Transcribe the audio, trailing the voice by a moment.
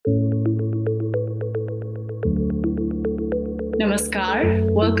Namaskar.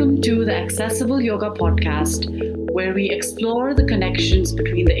 Welcome to the Accessible Yoga Podcast, where we explore the connections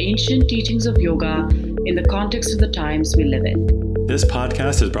between the ancient teachings of yoga in the context of the times we live in. This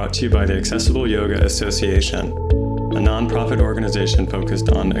podcast is brought to you by the Accessible Yoga Association, a nonprofit organization focused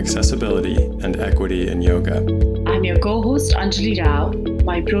on accessibility and equity in yoga. I'm your co-host Anjali Rao.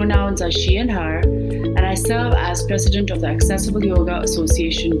 My pronouns are she and her, and I serve as president of the Accessible Yoga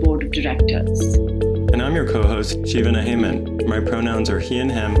Association Board of Directors. And I'm your co-host, Jivana Heyman. My pronouns are he and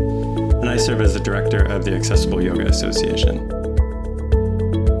him, and I serve as the director of the Accessible Yoga Association.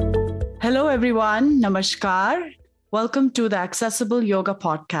 Hello, everyone. Namaskar. Welcome to the Accessible Yoga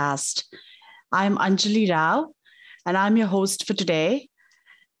Podcast. I'm Anjali Rao, and I'm your host for today,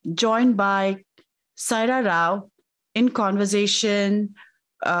 joined by Saira Rao in conversation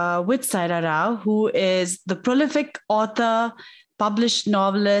with Saira Rao, who is the prolific author, published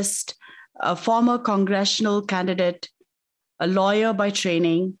novelist, a former congressional candidate, a lawyer by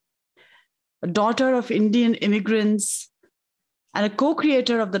training, a daughter of Indian immigrants, and a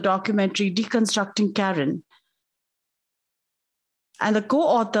co-creator of the documentary Deconstructing Karen, and the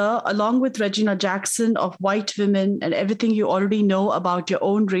co-author, along with Regina Jackson, of White Women and Everything You Already Know About Your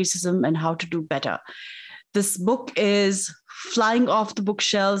Own Racism and How to Do Better. This book is flying off the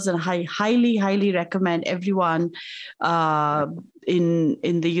bookshelves, and I highly recommend everyone in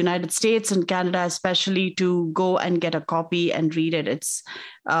the United States and Canada especially to go and get a copy and read it. It's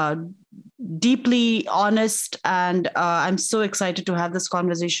deeply honest, and I'm so excited to have this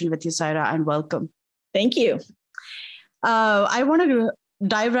conversation with you, Saira, and welcome. Thank you. I want to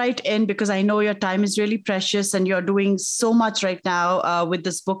dive right in because I know your time is really precious and you're doing so much right now with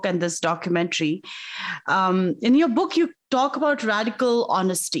this book and this documentary. In your book, you talk about radical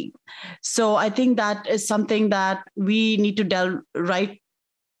honesty. So I think that is something that we need to delve right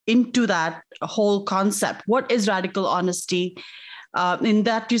into, that whole concept. What is radical honesty? In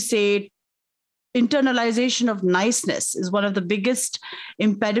that you say internalization of niceness is one of the biggest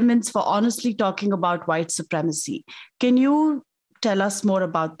impediments for honestly talking about white supremacy. Can you tell us more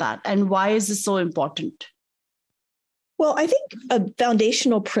about that, and why is this so important? Well, I think a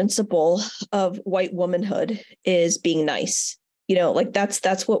foundational principle of white womanhood is being nice. You know, like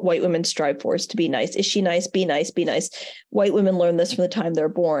that's what white women strive for, is to be nice. Is she nice? Be nice, be nice. White women learn this from the time they're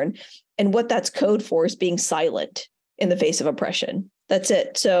born. And what that's code for is being silent in the face of oppression. That's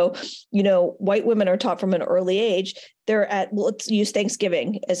it. So, you know, white women are taught from an early age. Let's use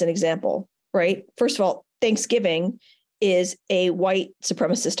Thanksgiving as an example, right? First of all, Thanksgiving is a white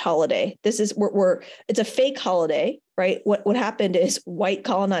supremacist holiday. This is it's a fake holiday, right? What happened is white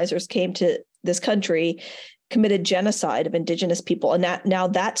colonizers came to this country, committed genocide of indigenous people. And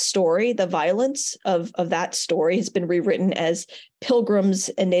that story, the violence of that story, has been rewritten as pilgrims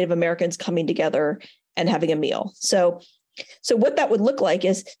and Native Americans coming together and having a meal. So what that would look like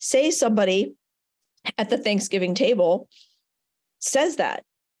is, say somebody at the Thanksgiving table says that,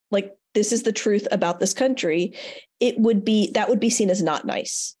 like, this is the truth about this country, that would be seen as not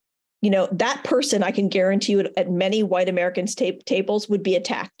nice. You know, that person, I can guarantee you, at many white Americans tables would be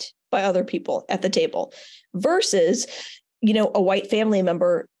attacked by other people at the table, versus, you know, a white family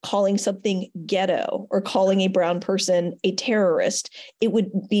member calling something ghetto or calling a brown person a terrorist. It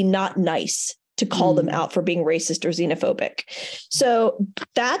would be not nice to call them out for being racist or xenophobic. So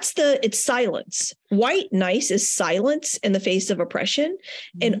it's silence. White nice is silence in the face of oppression.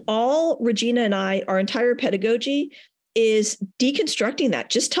 And all Regina and our entire pedagogy is deconstructing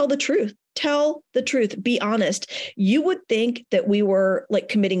that. Just tell the truth. Tell the truth. Be honest. You would think that we were like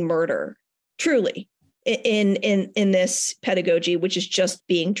committing murder, truly, in this pedagogy, which is just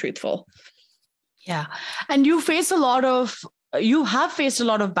being truthful. Yeah. And you have faced a lot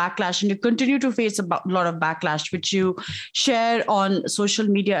of backlash, and you continue to face a lot of backlash, which you share on social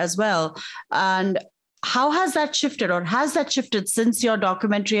media as well. And how has that shifted, or has that shifted since your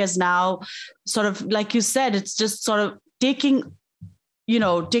documentary has now sort of, like you said, it's just sort of taking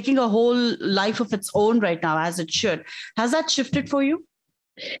a whole life of its own right now, as it should. Has that shifted for you?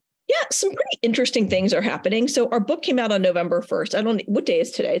 Yeah, some pretty interesting things are happening. So our book came out on November 1st. What day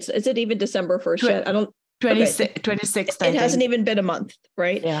is today? Is it even December 1st yet? 26th. It hasn't even been a month,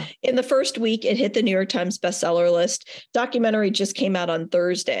 right? Yeah. In the first week, it hit the New York Times bestseller list. Documentary just came out on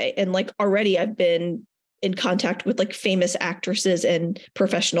Thursday. And like already I've been in contact with like famous actresses and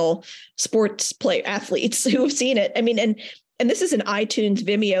professional sports athletes who have seen it. I mean, and this is an iTunes,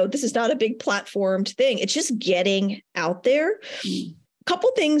 Vimeo. This is not a big platformed thing. It's just getting out there.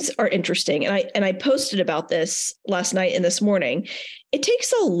 Couple things are interesting, and I posted about this last night and this morning. It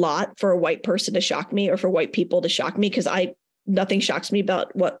takes a lot for a white person to shock me, or for white people to shock me, because nothing shocks me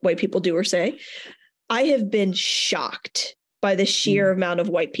about what white people do or say. I have been shocked by the sheer amount of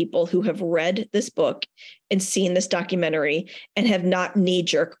white people who have read this book and seen this documentary and have not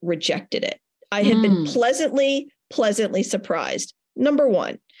knee-jerk rejected it. I have been pleasantly surprised. Number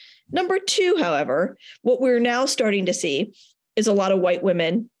one. Number two, however, what we're now starting to see is a lot of white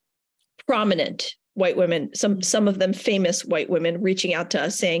women, prominent white women, some of them famous white women, reaching out to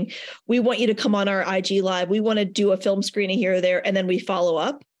us saying, we want you to come on our IG Live. We want to do a film screening here or there. And then we follow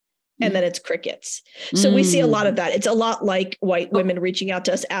up. And then it's crickets. So we see a lot of that. It's a lot like white women reaching out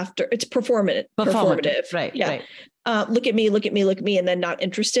to us after it's performative. Right. Yeah. Right. Look at me. And then not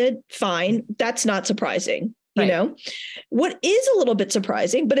interested. Fine. That's not surprising. You know, what is a little bit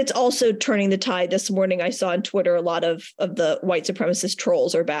surprising, but it's also turning the tide. This morning, I saw on Twitter, a lot of the white supremacist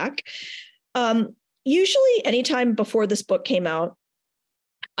trolls are back. Usually anytime before this book came out,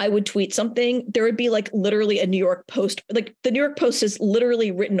 I would tweet something, there would be like literally a New York Post, like the New York Post has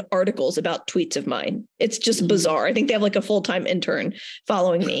literally written articles about tweets of mine. It's just bizarre. I think they have like a full-time intern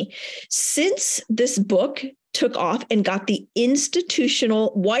following me. Since this book took off and got the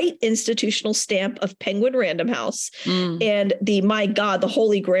white institutional stamp of Penguin Random House and my God, the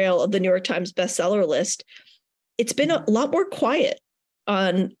holy grail of the New York Times bestseller list, it's been a lot more quiet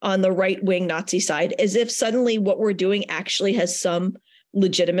on the right-wing Nazi side, as if suddenly what we're doing actually has some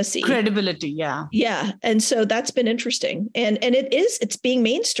legitimacy, credibility. Yeah. And so that's been interesting. And it's being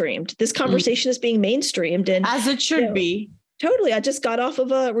mainstreamed. This conversation is being mainstreamed, and as it should be. Totally. I just got off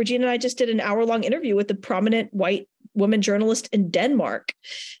of Regina and I just did an hour-long interview with a prominent white woman journalist in Denmark.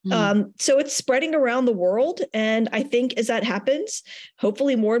 So it's spreading around the world. And I think as that happens,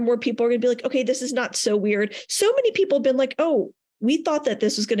 hopefully more and more people are going to be like, okay, this is not so weird. So many people have been like, oh, we thought that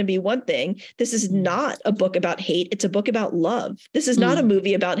this was going to be one thing. This is not a book about hate. It's a book about love. This is not a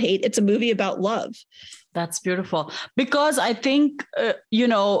movie about hate. It's a movie about love. That's beautiful. Because I think,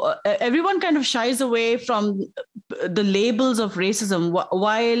 everyone kind of shies away from the labels of racism,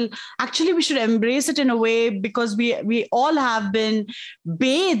 while actually we should embrace it in a way, because we all have been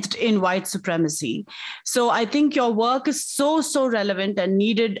bathed in white supremacy. So I think your work is so relevant and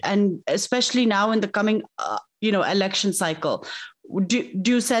needed, and especially now in the coming, election cycle. Do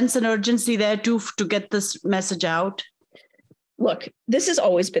you sense an urgency there to get this message out? Look, this has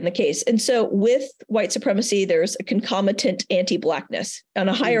always been the case. And so with white supremacy, there's a concomitant anti-Blackness. On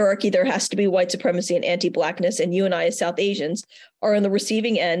a hierarchy, there has to be white supremacy and anti-Blackness. And you and I, as South Asians, are on the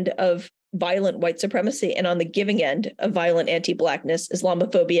receiving end of violent white supremacy and on the giving end of violent anti-Blackness,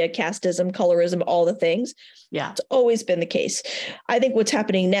 Islamophobia, casteism, colorism, all the things. Yeah. It's always been the case. I think what's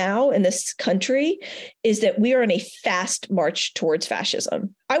happening now in this country is that we are in a fast march towards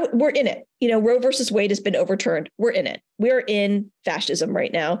fascism. We're in it. Roe versus Wade has been overturned. We're in it. We're in fascism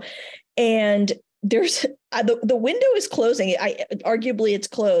right now. And there's the window is closing. Arguably it's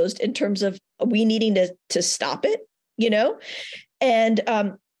closed in terms of we needing to stop it, and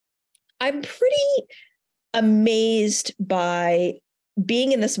I'm pretty amazed by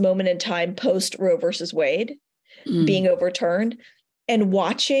being in this moment in time post Roe versus Wade being overturned and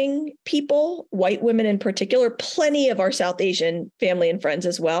watching people, white women in particular, plenty of our South Asian family and friends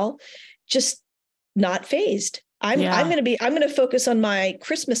as well, just not fazed. I'm going to focus on my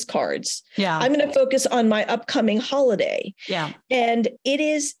Christmas cards. Yeah. I'm going to focus on my upcoming holiday. Yeah. And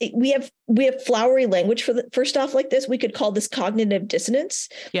we have flowery language for stuff like this. We could call this cognitive dissonance.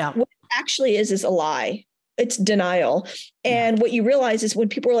 Yeah. What it actually is a lie. It's denial. And what you realize is when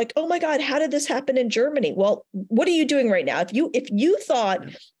people are like, oh my God, how did this happen in Germany? Well, what are you doing right now? If you thought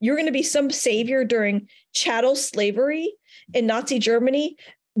you're going to be some savior during chattel slavery in Nazi Germany,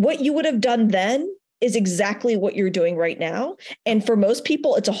 what you would have done then is exactly what you're doing right now. And for most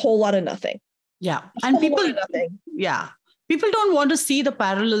people, it's a whole lot of nothing. Yeah. And people don't want to see the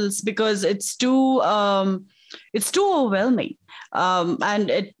parallels because it's too overwhelming. And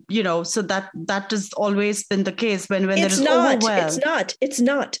it, so that has always been the case when there is overwhelm. It's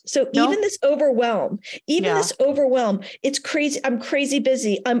not. So even this overwhelm, it's crazy. I'm crazy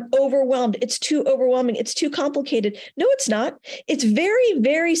busy. I'm overwhelmed. It's too overwhelming. It's too complicated. No, it's not. It's very,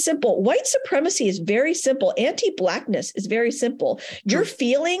 very simple. White supremacy is very simple. Anti-Blackness is very simple. Your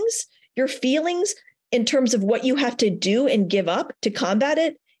feelings in terms of what you have to do and give up to combat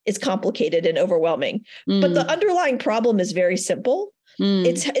it is complicated and overwhelming. But the underlying problem is very simple.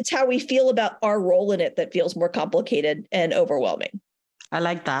 It's how we feel about our role in it that feels more complicated and overwhelming. I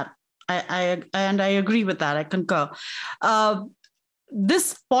like that. I agree with that. I concur.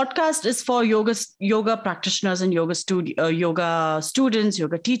 this podcast is for yoga practitioners and yoga students,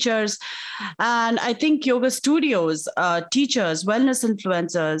 yoga teachers. And I think yoga studios, teachers, wellness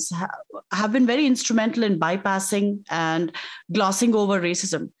influencers have been very instrumental in bypassing and glossing over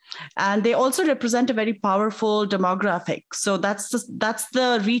racism. And they also represent a very powerful demographic. So that's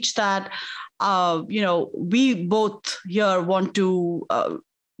the reach that we both here want to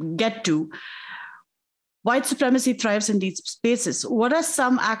get to. White supremacy thrives in these spaces. What are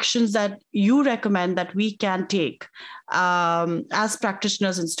some actions that you recommend that we can take as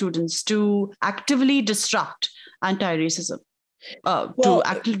practitioners and students to actively disrupt anti-racism? To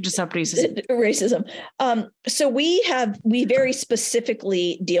actively disrupt racism. So we very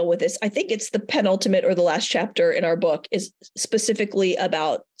specifically deal with this. I think it's the penultimate or the last chapter in our book is specifically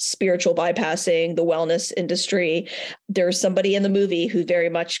about spiritual bypassing, the wellness industry. There's somebody in the movie who very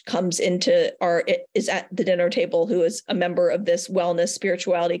much comes into is at the dinner table who is a member of this wellness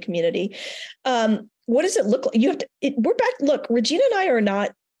spirituality community. What does it look like? We're back. Look, Regina and I are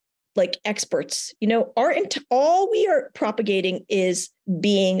not like experts, all we are propagating is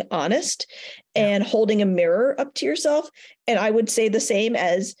being honest and holding a mirror up to yourself. And I would say the same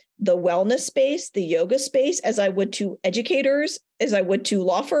as the wellness space, the yoga space, as I would to educators, as I would to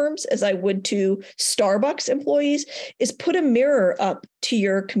law firms, as I would to Starbucks employees, is put a mirror up to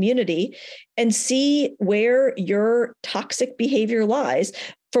your community and see where your toxic behavior lies.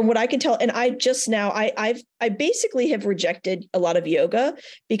 From what I can tell, and I basically have rejected a lot of yoga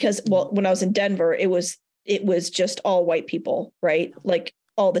because, when I was in Denver, it was just all white people, right? Like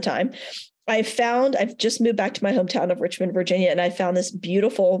all the time. I've just moved back to my hometown of Richmond, Virginia, and I found this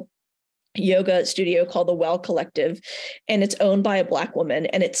beautiful yoga studio called the Well Collective, and it's owned by a Black woman,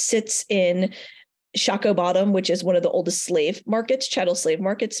 and it sits in Shockoe Bottom, which is one of the oldest slave markets, chattel slave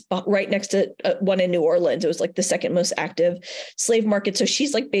markets, right next to one in New Orleans. It was like the second most active slave market. So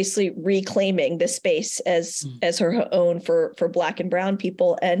she's like basically reclaiming this space as her own for Black and brown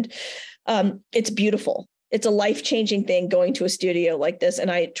people. And it's beautiful. It's a life-changing thing going to a studio like this. And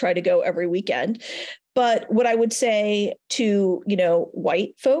I try to go every weekend. But what I would say to,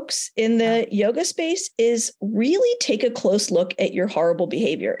 white folks in the yoga space is really take a close look at your horrible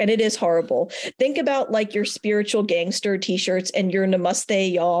behavior. And it is horrible. Think about like your spiritual gangster t-shirts and your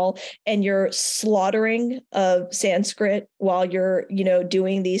namaste y'all and your slaughtering of Sanskrit while you're,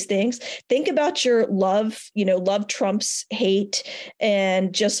 doing these things. Think about your love trumps hate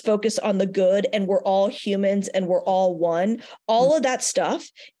and just focus on the good. And we're all humans and we're all one. All of that stuff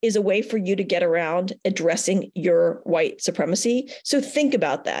is a way for you to get around addressing your white supremacy. So think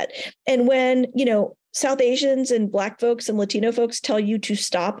about that. And when, South Asians and Black folks and Latino folks tell you to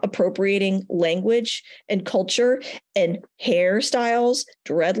stop appropriating language and culture and hairstyles,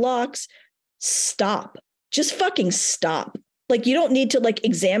 dreadlocks, stop. Just fucking stop. Like, you don't need to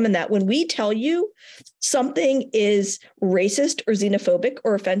examine that. When we tell you something is racist or xenophobic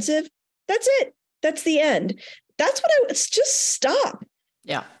or offensive, that's it. That's the end. That's what it's just stop.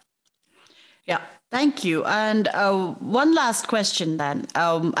 Yeah. Yeah. Thank you. And one last question then.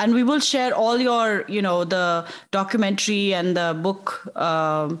 And we will share all your, the documentary and the book,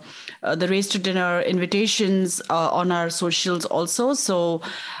 the Race to Dinner invitations on our socials also. So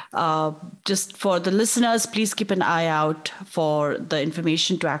just for the listeners, please keep an eye out for the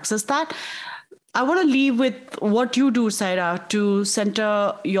information to access that. I want to leave with what you do, Saira, to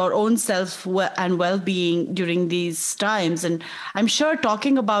center your own self and well-being during these times. And I'm sure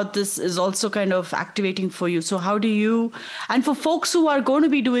talking about this is also kind of activating for you. So how do you, and for folks who are going to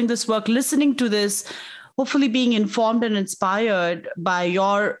be doing this work, listening to this, hopefully being informed and inspired by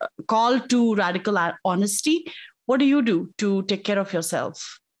your call to radical honesty, what do you do to take care of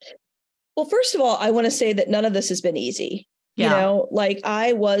yourself? Well, first of all, I want to say that none of this has been easy. Yeah.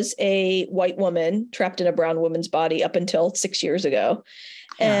 I was a white woman trapped in a brown woman's body up until 6 years ago.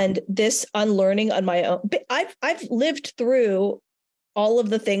 Yeah. And this unlearning on my own, I've lived through all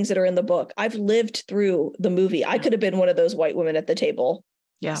of the things that are in the book. I've lived through the movie. I could have been one of those white women at the table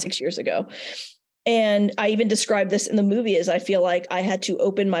 6 years ago. And I even described this in the movie as I feel like I had to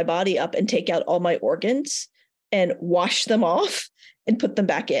open my body up and take out all my organs and wash them off and put them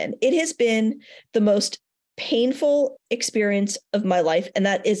back in. It has been the most painful experience of my life. And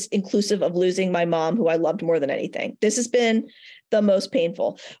that is inclusive of losing my mom, who I loved more than anything. This has been the most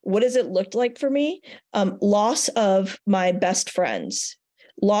painful. What has it looked like for me? Loss of my best friends,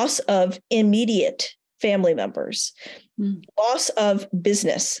 loss of immediate family members, loss of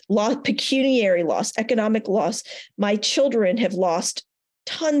business, pecuniary loss, economic loss. My children have lost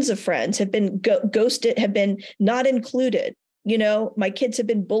tons of friends, have been ghosted, have been not included. My kids have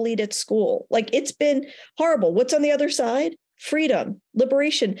been bullied at school. It's been horrible. What's on the other side? freedom,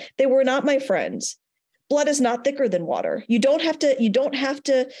 liberation. They were not my friends. Blood is not thicker than water. You don't have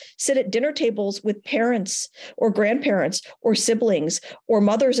to sit at dinner tables with parents or grandparents or siblings or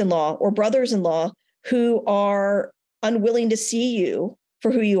mothers-in-law or brothers-in-law who are unwilling to see you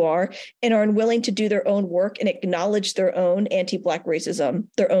for who you are and are unwilling to do their own work and acknowledge their own anti-Black racism,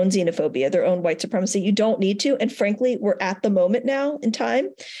 their own xenophobia, their own white supremacy. You don't need to. And frankly, we're at the moment now in time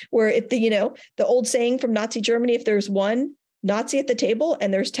where if the old saying from Nazi Germany, if there's one Nazi at the table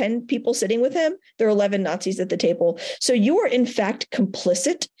and there's 10 people sitting with him, there are 11 Nazis at the table. So you are in fact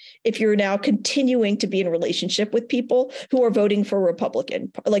complicit if you're now continuing to be in relationship with people who are voting for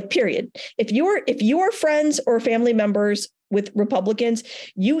Republican, like period. If you're friends or family members with Republicans,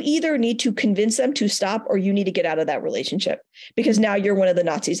 you either need to convince them to stop or you need to get out of that relationship because now you're one of the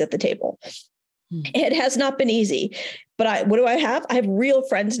Nazis at the table. It has not been easy, but what do I have? I have real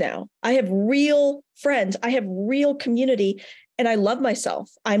friends now. I have real friends. I have real community and I love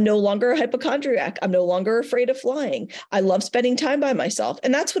myself. I'm no longer a hypochondriac. I'm no longer afraid of flying. I love spending time by myself.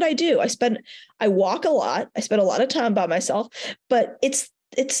 And that's what I do. I walk a lot. I spend a lot of time by myself, but it's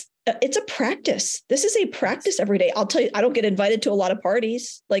a practice. This is a practice every day. I'll tell you, I don't get invited to a lot of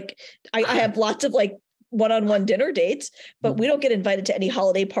parties. Like I have lots of like one-on-one dinner dates, but we don't get invited to any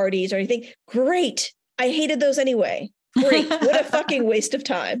holiday parties or anything. Great. I hated those anyway. Great. What a fucking waste of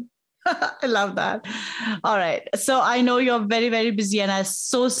time. I love that. All right. So I know you're very, very busy and I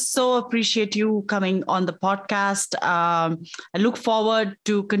so appreciate you coming on the podcast. I look forward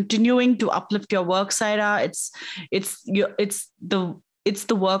to continuing to uplift your work, Saira. It's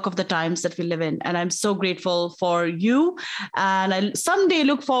the work of the times that we live in. And I'm so grateful for you. And I someday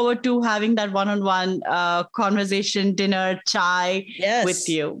look forward to having that one-on-one conversation, dinner, chai with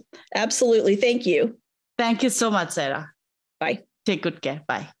you. Absolutely. Thank you. Thank you so much, Saira. Bye. Take good care.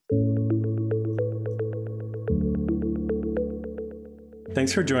 Bye.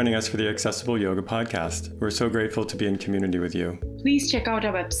 Thanks for joining us for the Accessible Yoga Podcast. We're so grateful to be in community with you. Please check out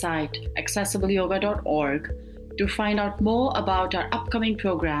our website, accessibleyoga.org, to find out more about our upcoming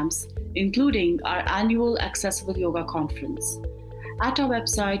programs, including our annual Accessible Yoga Conference. At our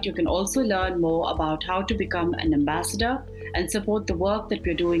website, you can also learn more about how to become an ambassador and support the work that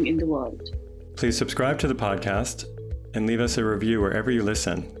we're doing in the world. Please subscribe to the podcast and leave us a review wherever you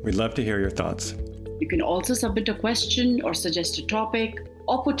listen. We'd love to hear your thoughts. You can also submit a question or suggest a topic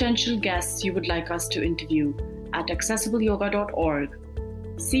or potential guests you would like us to interview at accessibleyoga.org.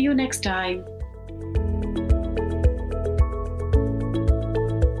 See you next time.